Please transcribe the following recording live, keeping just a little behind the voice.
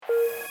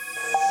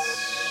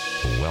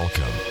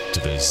Welcome to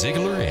the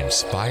Ziglar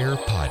Inspire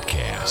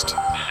Podcast.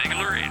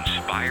 Ziglar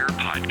Inspire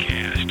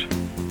Podcast.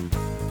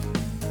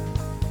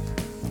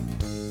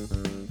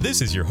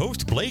 This is your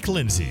host, Blake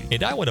Lindsay,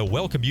 and I want to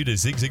welcome you to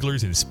Zig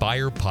Ziglar's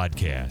Inspire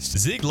Podcast.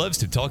 Zig loves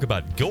to talk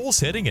about goal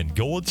setting and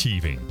goal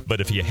achieving,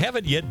 but if you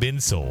haven't yet been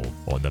sold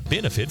on the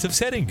benefits of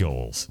setting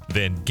goals,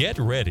 then get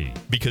ready,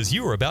 because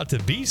you are about to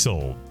be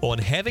sold on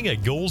having a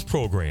goals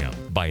program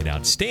by an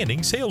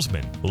outstanding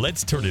salesman.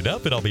 Let's turn it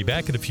up, and I'll be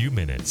back in a few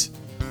minutes.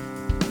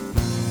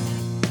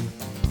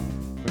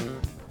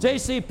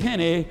 J.C.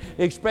 Penney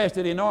expressed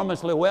it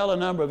enormously well a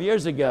number of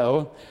years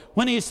ago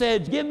when he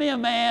said, give me a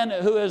man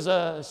who is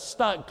a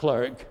stock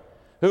clerk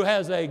who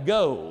has a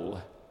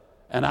goal,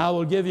 and I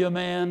will give you a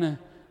man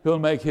who will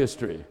make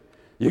history.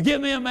 You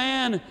give me a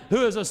man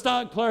who is a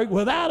stock clerk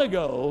without a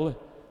goal,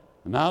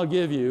 and I'll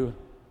give you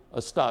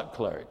a stock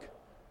clerk.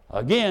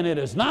 Again, it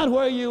is not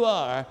where you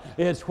are,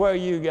 it's where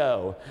you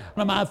go.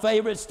 One of my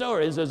favorite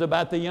stories is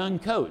about the young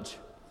coach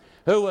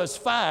who was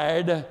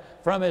fired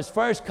from his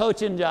first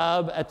coaching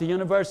job at the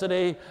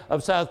University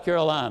of South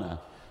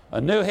Carolina. A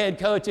new head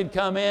coach had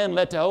come in,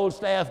 let the old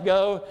staff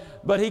go,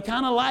 but he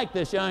kind of liked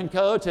this young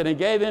coach, and he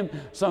gave him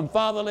some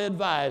fatherly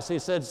advice. He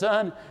said,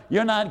 son,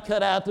 you're not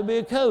cut out to be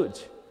a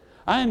coach.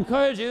 I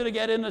encourage you to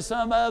get into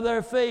some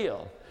other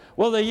field.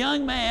 Well, the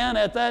young man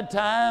at that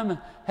time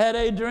had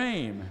a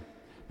dream.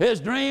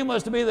 His dream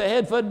was to be the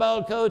head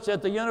football coach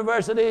at the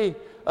University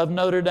of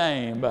Notre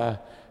Dame.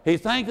 He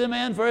thanked the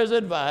man for his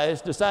advice,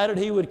 decided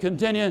he would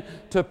continue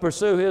to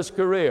pursue his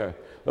career.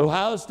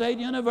 Ohio State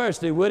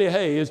University, Woody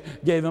Hayes,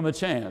 gave him a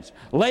chance.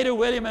 Later,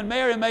 William and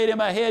Mary made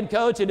him a head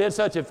coach. He did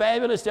such a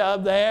fabulous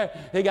job there.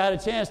 He got a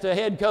chance to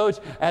head coach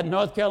at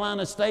North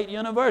Carolina State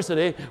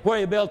University, where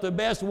he built the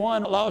best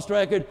won-loss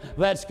record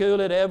that school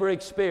had ever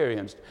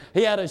experienced.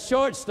 He had a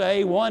short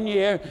stay, 1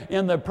 year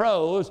in the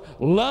pros,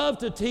 loved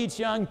to teach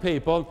young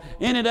people,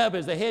 ended up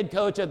as the head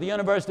coach at the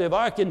University of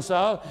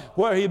Arkansas,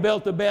 where he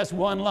built the best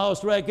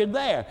won-loss record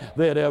there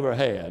they had ever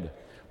had.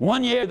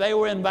 1 year, they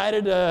were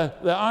invited to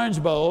the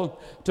Orange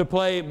Bowl to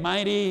play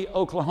mighty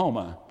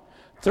Oklahoma.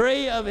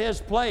 3 of his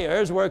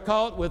players were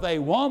caught with a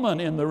woman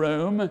in the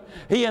room.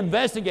 He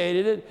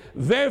investigated it,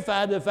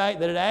 verified the fact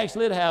that it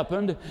actually had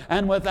happened,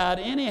 and without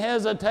any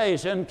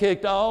hesitation,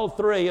 kicked all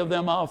 3 of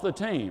them off the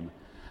team.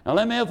 Now,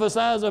 let me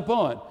emphasize a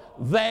point.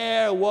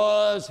 There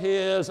was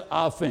his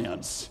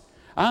offense.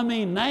 I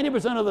mean,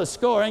 90% of the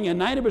scoring and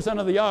 90%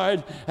 of the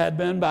yards had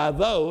been by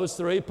those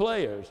 3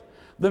 players.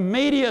 The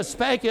media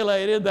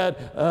speculated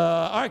that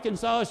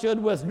Arkansas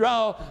should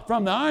withdraw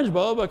from the Orange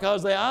Bowl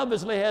because they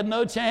obviously had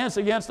no chance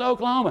against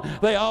Oklahoma.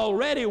 They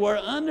already were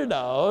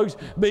underdogs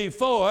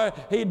before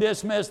he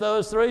dismissed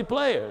those 3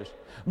 players.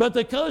 But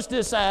the coach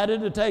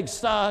decided to take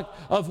stock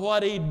of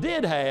what he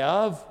did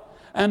have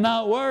and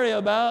not worry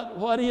about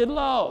what he had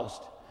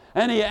lost.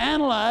 And he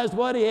analyzed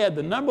what he had: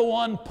 the number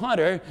 1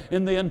 punter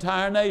in the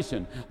entire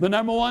nation, the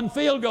number 1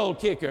 field goal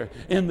kicker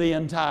in the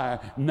entire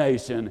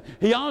nation.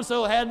 He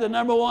also had the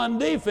number 1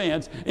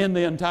 defense in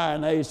the entire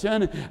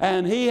nation,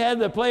 and he had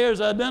the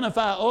players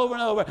identify over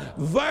and over,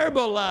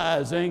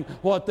 verbalizing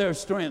what their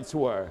strengths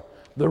were.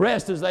 The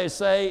rest, as they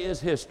say,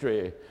 is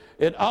history.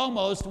 It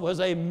almost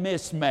was a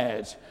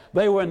mismatch.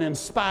 They were an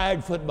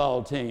inspired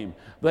football team.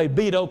 They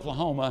beat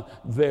Oklahoma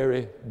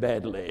very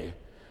badly.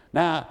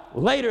 Now,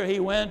 later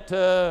he went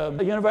to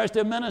the University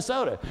of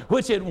Minnesota,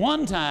 which at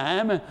one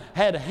time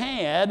had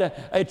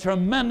a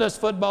tremendous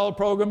football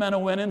program and a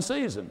winning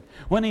season.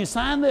 When he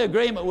signed the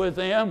agreement with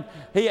them,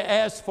 he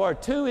asked for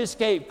 2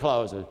 escape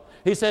clauses.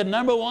 He said,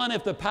 number 1,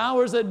 if the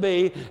powers that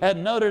be at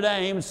Notre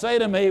Dame say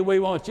to me, we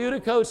want you to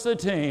coach the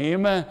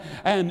team,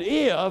 and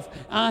if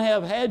I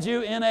have had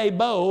you in a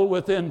bowl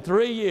within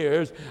 3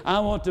 years, I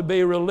want to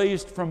be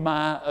released from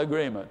my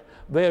agreement.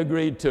 They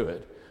agreed to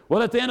it.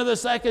 Well, at the end of the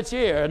 2nd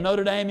year,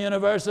 Notre Dame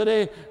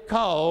University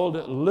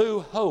called Lou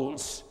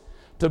Holtz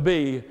to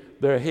be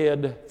their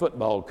head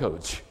football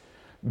coach.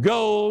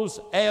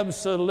 Goals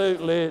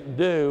absolutely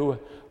do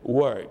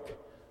work.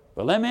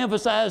 But let me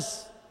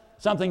emphasize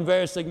something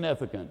very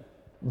significant.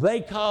 They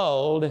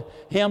called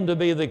him to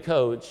be the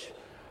coach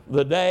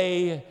the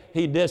day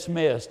he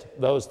dismissed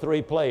those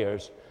 3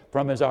 players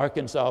from his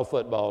Arkansas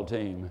football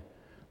team.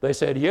 They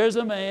said, here's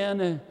a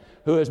man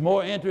who is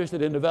more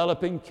interested in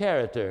developing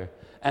character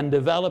and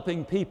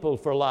developing people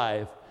for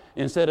life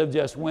instead of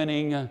just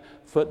winning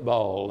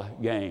football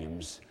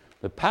games.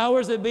 The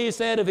powers that be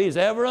said if he's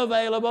ever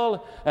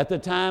available at the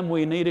time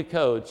we need a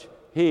coach,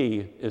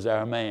 he is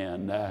our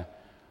man.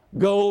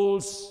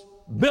 Goals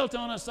built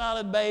on a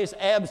solid base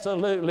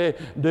absolutely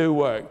do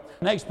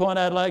work. Next point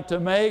I'd like to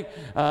make,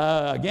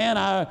 again,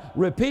 I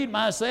repeat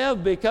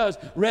myself because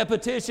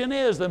repetition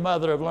is the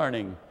mother of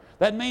learning.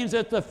 That means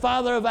it's the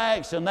father of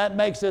action. That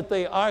makes it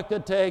the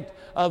architect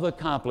of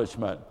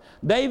accomplishment.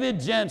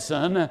 David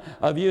Jensen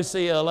of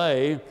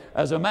UCLA,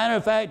 as a matter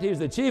of fact, he's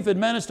the chief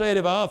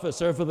administrative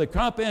officer for the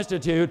Crump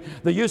Institute,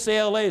 the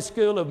UCLA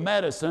School of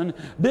Medicine,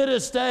 did a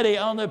study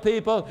on the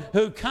people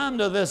who come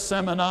to this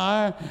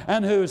seminar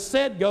and who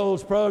set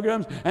goals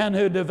programs and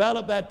who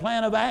develop that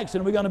plan of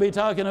action we're going to be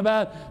talking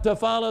about to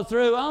follow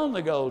through on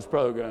the goals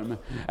program.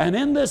 And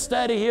in this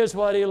study, here's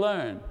what he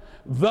learned.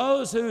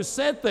 Those who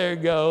set their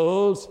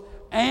goals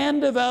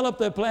and develop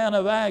the plan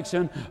of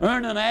action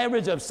earn an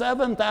average of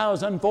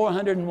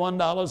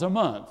 $7,401 a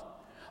month.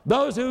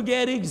 Those who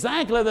get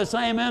exactly the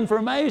same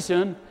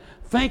information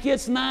think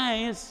it's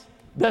nice,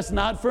 that's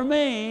not for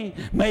me,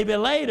 maybe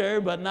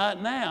later, but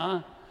not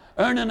now,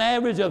 earn an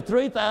average of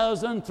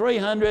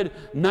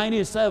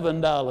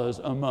 $3,397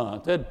 a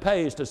month. It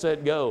pays to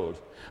set goals.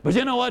 But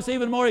you know what's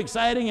even more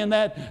exciting in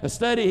that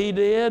study he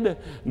did?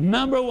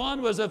 Number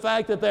one was the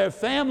fact that their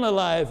family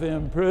life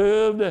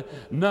improved.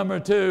 Number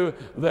two,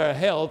 their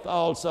health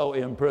also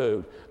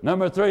improved.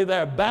 Number three,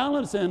 their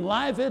balance in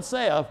life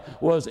itself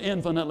was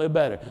infinitely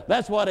better.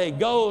 That's what a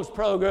goals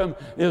program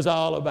is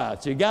all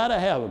about. You got to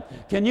have them.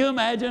 Can you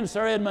imagine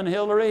Sir Edmund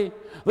Hillary,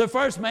 the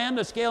first man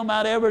to scale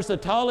Mount Everest, the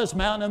tallest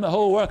mountain in the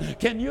whole world?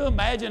 Can you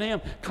imagine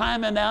him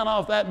climbing down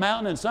off that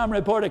mountain and some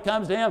reporter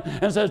comes to him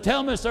and says,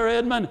 "Tell me, Sir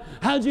Edmund,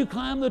 how'd you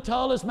climb the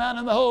tallest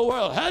mountain in the whole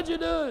world? How'd you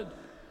do it?"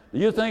 Do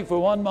you think for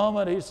one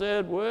moment he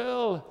said,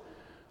 "Well,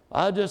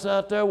 I was just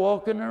out there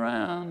walking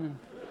around"?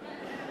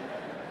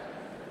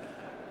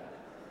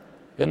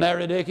 Isn't that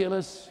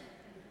ridiculous?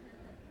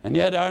 And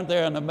yet aren't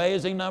there an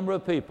amazing number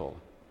of people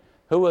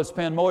who will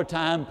spend more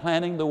time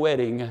planning the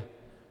wedding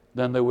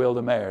than they will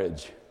the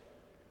marriage?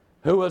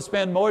 Who will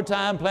spend more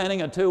time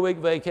planning a 2-week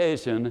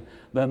vacation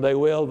than they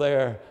will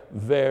their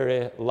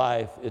very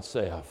life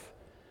itself?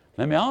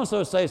 Let me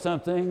also say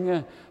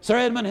something. Sir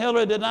Edmund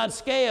Hillary did not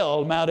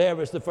scale Mount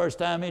Everest the first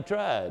time he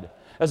tried.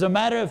 As a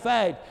matter of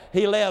fact,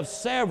 he left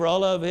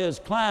several of his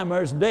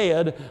climbers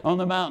dead on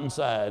the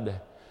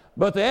mountainside.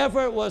 But the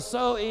effort was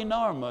so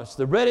enormous,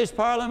 the British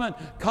Parliament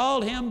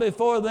called him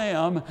before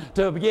them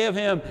to give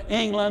him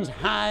England's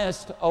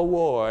highest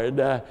award.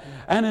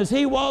 And as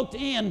he walked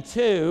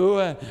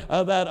into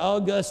that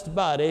august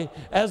body,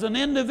 as an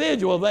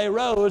individual, they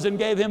rose and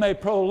gave him a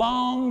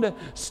prolonged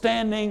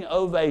standing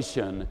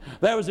ovation.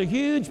 There was a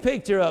huge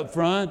picture up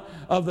front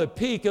of the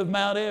peak of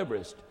Mount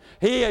Everest.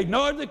 He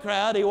ignored the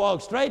crowd, he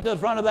walked straight to the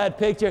front of that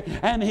picture,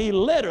 and he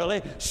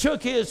literally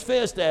shook his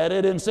fist at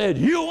it and said,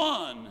 "You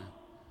won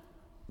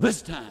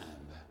this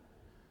time,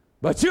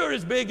 but you're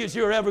as big as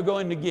you're ever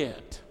going to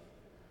get.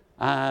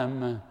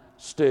 I'm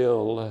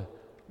still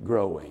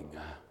growing."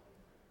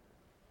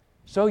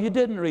 So you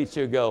didn't reach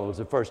your goals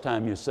the first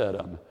time you set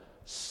them.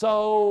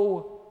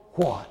 So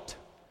what?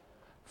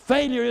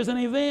 Failure is an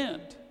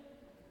event.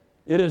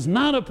 It is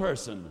not a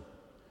person.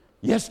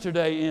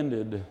 Yesterday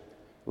ended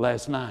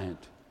last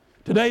night.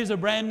 Today's a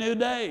brand new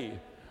day.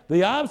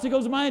 The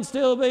obstacles might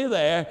still be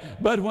there,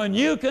 but when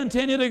you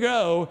continue to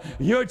grow,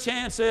 your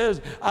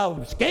chances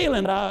of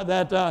scaling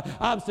that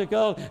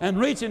obstacle and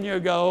reaching your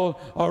goal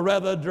are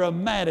rather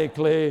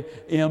dramatically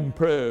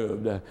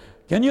improved.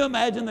 Can you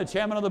imagine the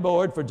chairman of the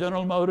board for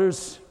General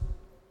Motors?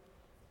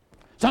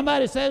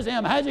 Somebody says to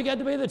him, "How'd you get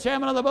to be the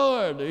chairman of the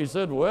board?" He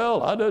said,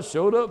 "Well, I just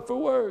showed up for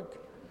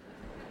work.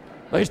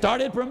 They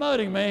started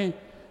promoting me,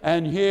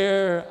 and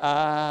here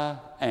I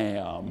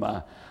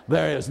am."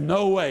 There is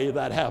no way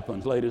that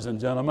happens, ladies and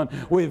gentlemen.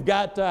 We've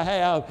got to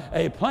have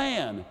a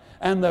plan.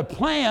 And the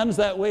plans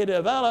that we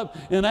develop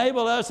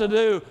enable us to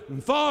do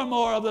far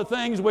more of the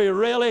things we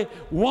really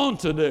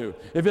want to do.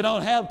 If you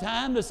don't have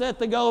time to set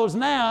the goals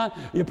now,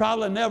 you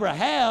probably never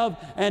have,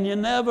 and you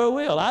never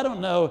will. I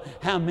don't know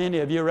how many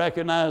of you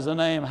recognize the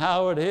name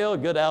Howard Hill,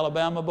 good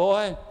Alabama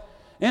boy.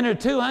 Entered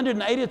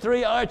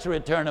 283 archery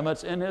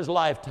tournaments in his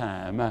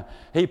lifetime.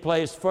 He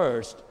placed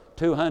first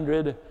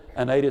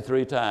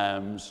 283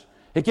 times.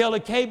 He killed a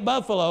Cape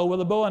buffalo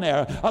with a bow and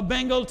arrow, a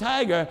Bengal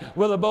tiger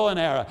with a bow and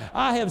arrow.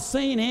 I have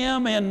seen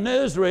him in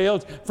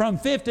newsreels from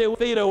 50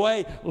 feet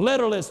away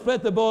literally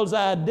split the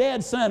bullseye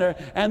dead center,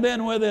 and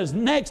then with his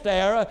next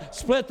arrow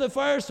split the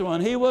first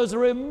one. He was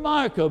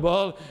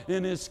remarkable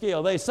in his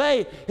skill. They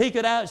say he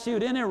could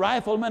outshoot any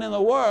rifleman in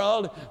the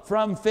world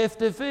from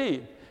 50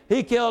 feet.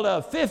 He killed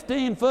a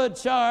 15-foot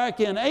shark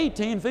in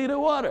 18 feet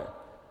of water.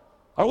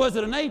 Or was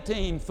it an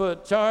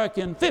 18-foot shark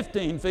in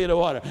 15 feet of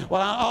water? Well,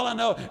 all I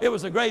know, it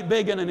was a great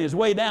big one, and he's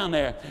way down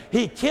there.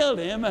 He killed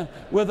him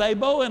with a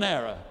bow and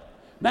arrow.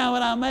 Now,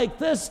 when I make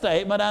this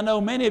statement, I know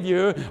many of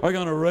you are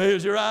going to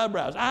raise your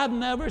eyebrows. I've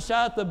never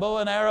shot the bow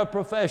and arrow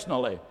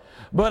professionally,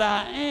 but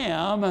I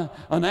am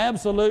an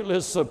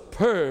absolutely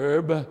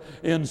superb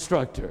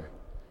instructor.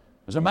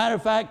 As a matter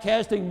of fact,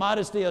 casting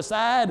modesty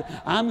aside,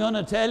 I'm going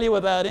to tell you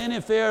without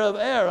any fear of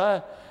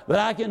error that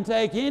I can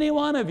take any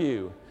one of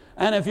you,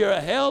 and if your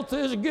health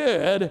is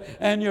good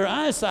and your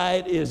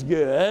eyesight is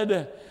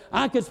good,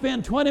 I could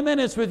spend 20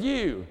 minutes with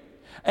you,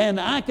 and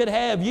I could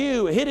have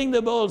you hitting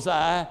the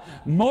bullseye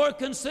more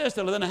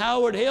consistently than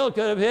Howard Hill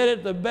could have hit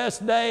it the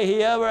best day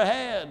he ever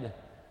had.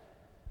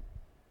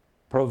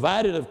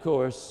 provided, of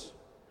course,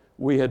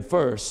 we had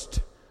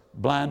first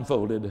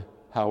blindfolded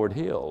Howard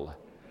Hill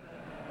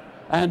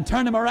and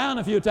turned him around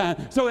a few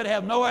times so he'd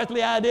have no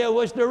earthly idea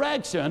which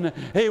direction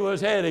he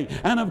was heading.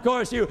 And of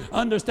course, you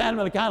understand him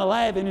and kind of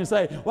laugh and you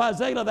say, "Why,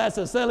 Ziegler, that's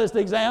the silliest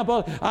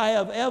example I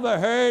have ever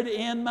heard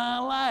in my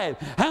life.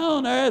 How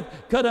on earth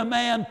could a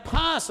man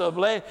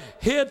possibly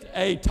hit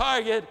a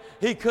target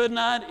he could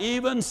not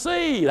even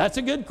see?" That's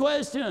a good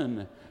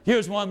question.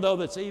 Here's one, though,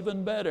 that's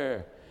even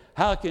better.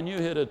 How can you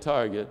hit a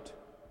target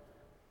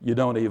you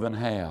don't even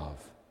have?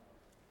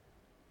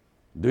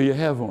 Do you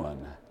have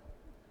one?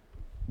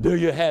 Do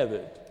you have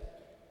it?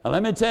 Now,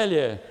 let me tell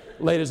you,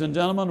 ladies and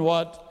gentlemen,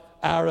 what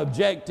our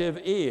objective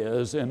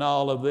is in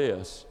all of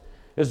this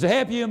is to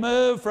help you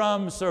move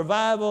from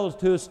survival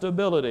to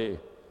stability,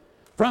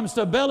 from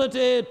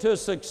stability to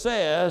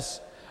success,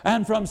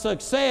 and from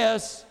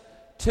success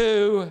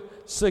to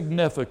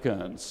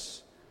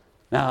significance.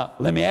 Now,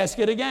 let me ask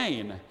it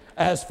again.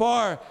 As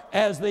far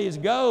as these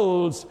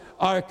goals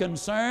are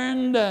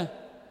concerned,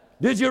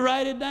 did you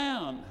write it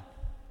down?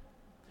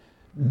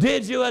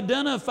 Did you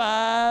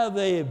identify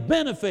the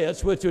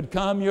benefits which would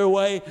come your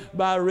way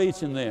by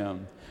reaching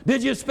them?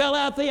 Did you spell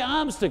out the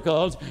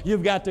obstacles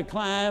you've got to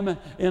climb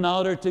in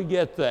order to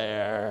get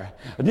there?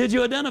 Did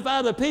you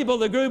identify the people,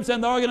 the groups,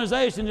 and the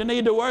organizations you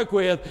need to work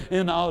with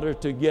in order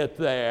to get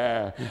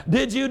there?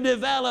 Did you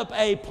develop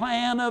a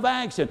plan of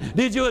action?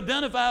 Did you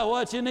identify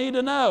what you need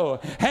to know?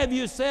 Have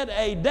you set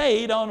a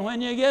date on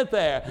when you get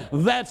there?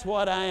 That's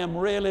what I am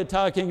really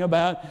talking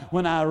about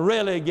when I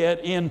really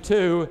get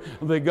into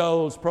the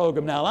goals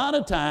program. Now, a lot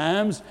of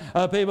times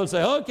people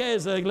say, "Okay,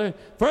 Ziegler,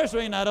 first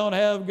reason I don't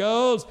have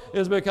goals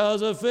is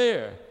because of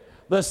fear.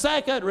 The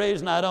second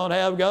reason I don't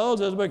have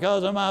goals is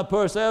because of my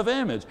poor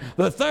self-image.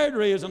 The third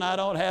reason I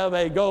don't have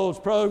a goals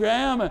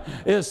program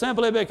is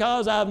simply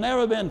because I've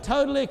never been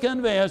totally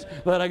convinced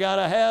that I got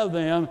to have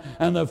them.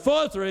 And the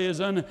fourth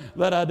reason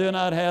that I do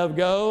not have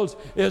goals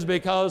is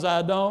because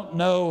I don't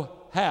know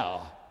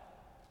how."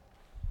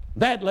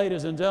 That,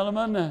 ladies and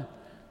gentlemen,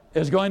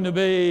 is going to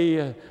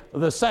be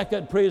the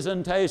second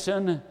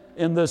presentation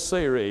in this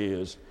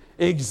series.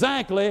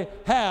 Exactly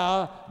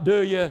how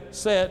do you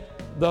set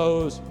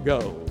those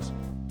goals?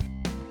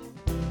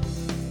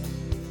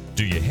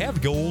 Do you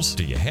have goals?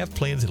 Do you have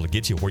plans that'll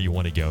get you where you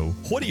want to go?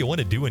 What do you want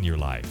to do in your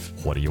life?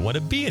 What do you want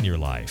to be in your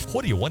life?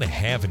 What do you want to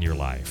have in your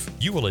life?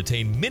 You will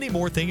attain many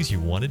more things you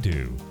want to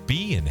do,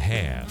 be, and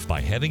have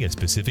by having a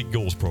specific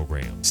goals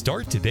program.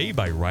 Start today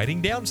by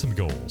writing down some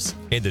goals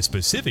and a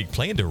specific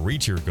plan to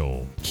reach your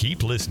goal.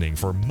 Keep listening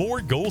for more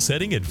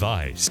goal-setting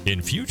advice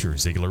in future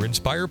Ziegler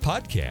Inspire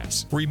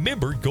podcasts.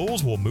 Remember,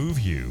 goals will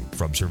move you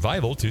from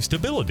survival to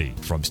stability,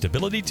 from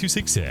stability to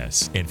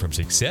success, and from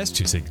success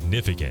to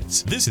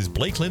significance. This is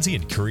Blake Lindsay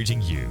encouraging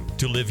you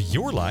to live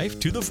your life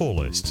to the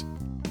fullest.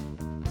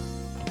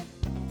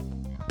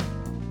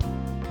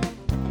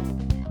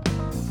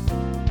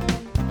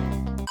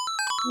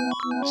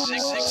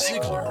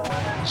 Ziegler.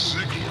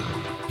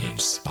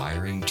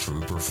 Inspiring true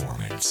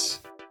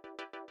performance.